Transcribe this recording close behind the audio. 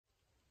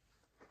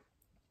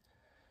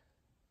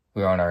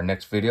We're on our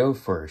next video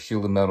for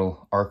shielded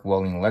metal arc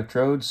welding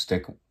electrodes,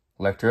 stick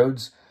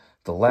electrodes.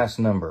 The last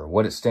number,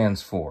 what it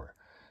stands for.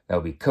 That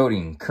will be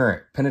coating,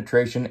 current,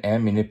 penetration,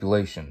 and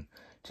manipulation.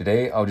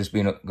 Today, I'll just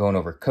be going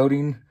over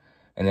coating,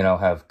 and then I'll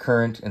have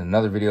current in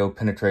another video,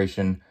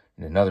 penetration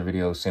in another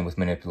video, same with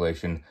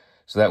manipulation.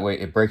 So that way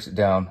it breaks it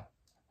down.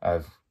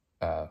 I've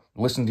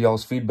listened to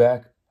y'all's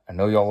feedback. I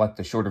know y'all like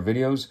the shorter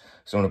videos,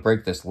 so I'm going to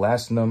break this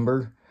last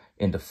number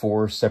into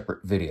 4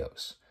 separate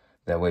videos.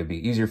 That way it'd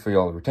be easier for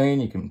y'all to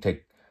retain. You can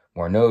take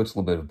more notes, a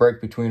little bit of a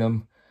break between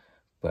them.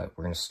 But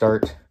we're going to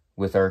start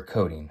with our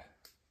coating.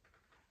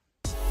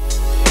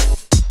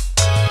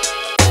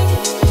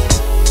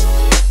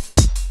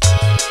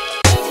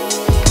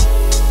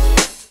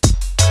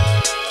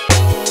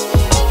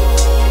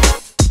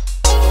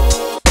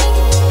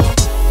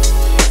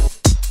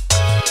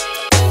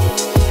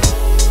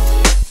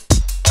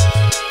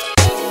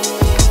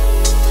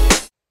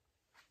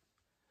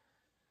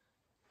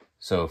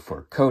 So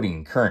for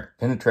coating, current,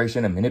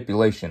 penetration, and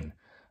manipulation,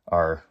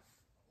 our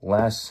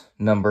last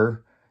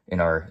number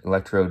in our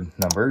electrode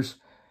numbers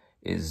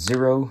is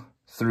 0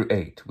 through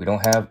 8. We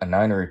don't have a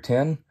 9 or a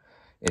 10.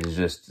 It is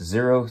just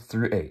 0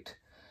 through 8.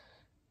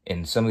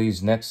 In some of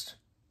these next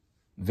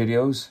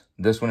videos,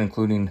 this one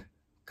including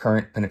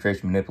current,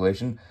 penetration,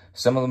 manipulation,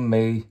 some of them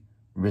may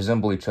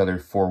resemble each other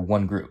for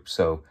one group.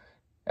 So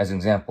as an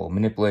example,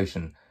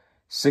 manipulation,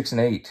 6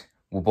 and 8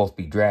 will both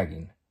be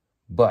dragging,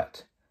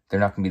 but they're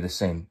not going to be the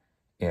same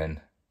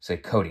in, say,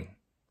 coating.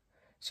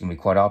 It's going to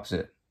be quite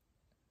opposite.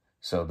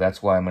 So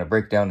that's why I'm going to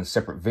break down the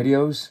separate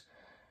videos,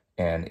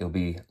 and it'll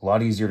be a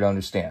lot easier to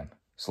understand.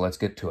 So let's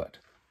get to it.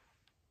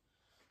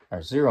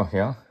 Our 0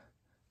 here,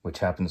 which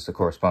happens to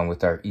correspond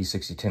with our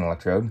E6010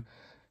 electrode,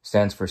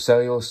 stands for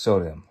cellulose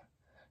sodium.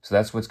 So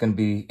that's what's going to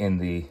be in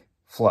the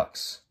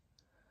flux.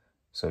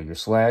 So your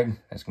slag,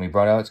 that's going to be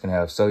brought out, it's going to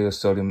have cellulose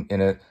sodium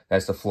in it.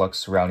 That's the flux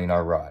surrounding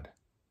our rod.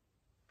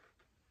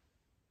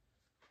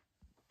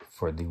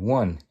 For the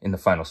 1 in the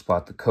final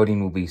spot, the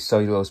coating will be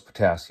cellulose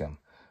potassium.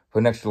 Put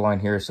an extra line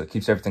here so it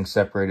keeps everything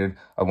separated.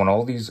 I want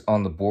all these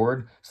on the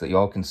board so that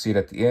y'all can see it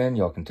at the end.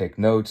 Y'all can take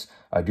notes.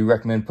 I do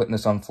recommend putting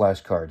this on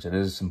flashcards. It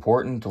is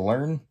important to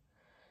learn.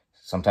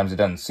 Sometimes it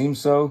doesn't seem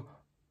so,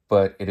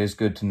 but it is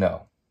good to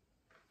know.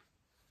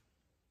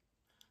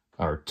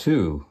 Our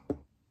 2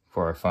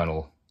 for our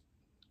final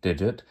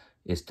digit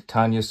is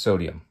titania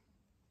sodium.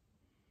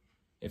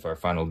 If our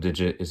final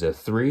digit is a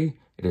 3,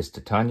 it is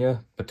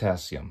titania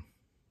potassium.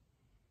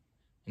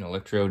 An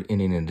electrode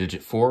ending in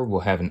digit 4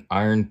 will have an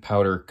iron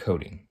powder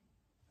coating.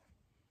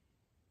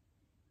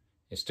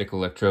 A stick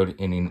electrode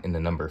ending in the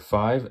number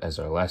 5 as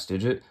our last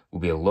digit will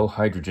be a low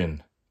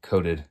hydrogen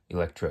coated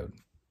electrode.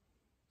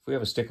 If we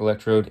have a stick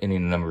electrode ending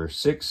in the number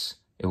 6,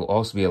 it will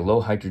also be a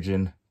low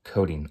hydrogen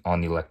coating on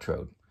the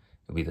electrode.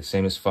 It will be the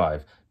same as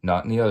 5,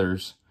 not in the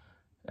others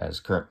as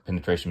current,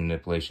 penetration,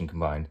 manipulation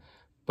combined,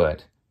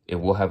 but it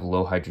will have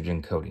low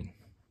hydrogen coating.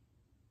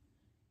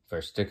 If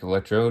our stick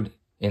electrode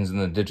ends in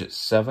the digit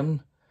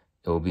 7,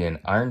 it will be an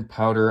iron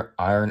powder,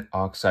 iron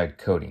oxide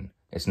coating.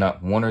 It's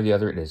not one or the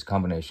other, it is a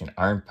combination.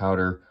 Iron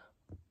powder,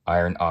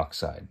 iron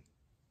oxide.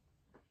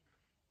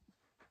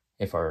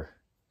 If our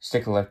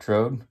stick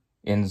electrode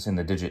ends in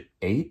the digit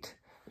 8,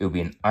 it will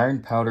be an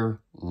iron powder,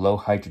 low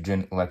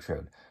hydrogen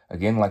electrode.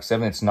 Again, like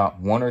 7, it's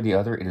not one or the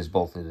other, it is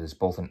both. It is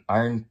both an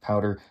iron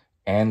powder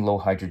and low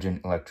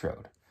hydrogen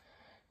electrode.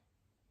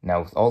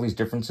 Now, with all these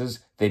differences,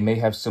 they may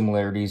have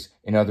similarities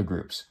in other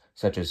groups,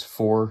 such as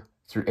 4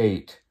 through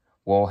 8.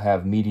 Will all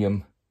have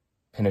medium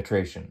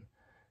penetration.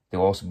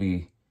 They'll also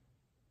be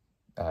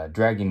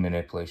dragging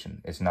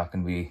manipulation. It's not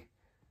going to be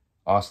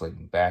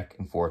oscillating back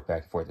and forth,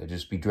 They'll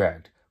just be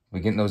dragged.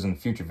 We'll get those in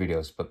future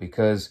videos, but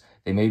because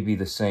they may be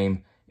the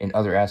same in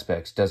other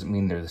aspects, doesn't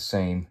mean they're the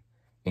same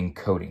in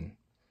coating.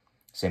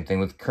 Same thing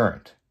with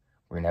current.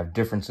 We're going to have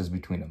differences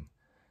between them.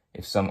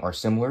 If some are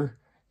similar,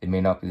 they may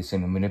not be the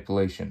same in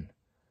manipulation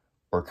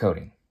or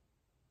coating.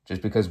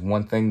 Just because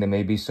one thing that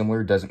may be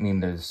similar doesn't mean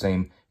they're the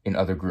same in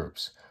other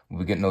groups. We'll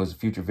be getting those in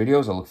future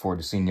videos. I look forward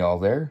to seeing y'all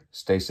there.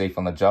 Stay safe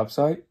on the job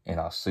site, and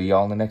I'll see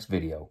y'all in the next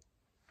video.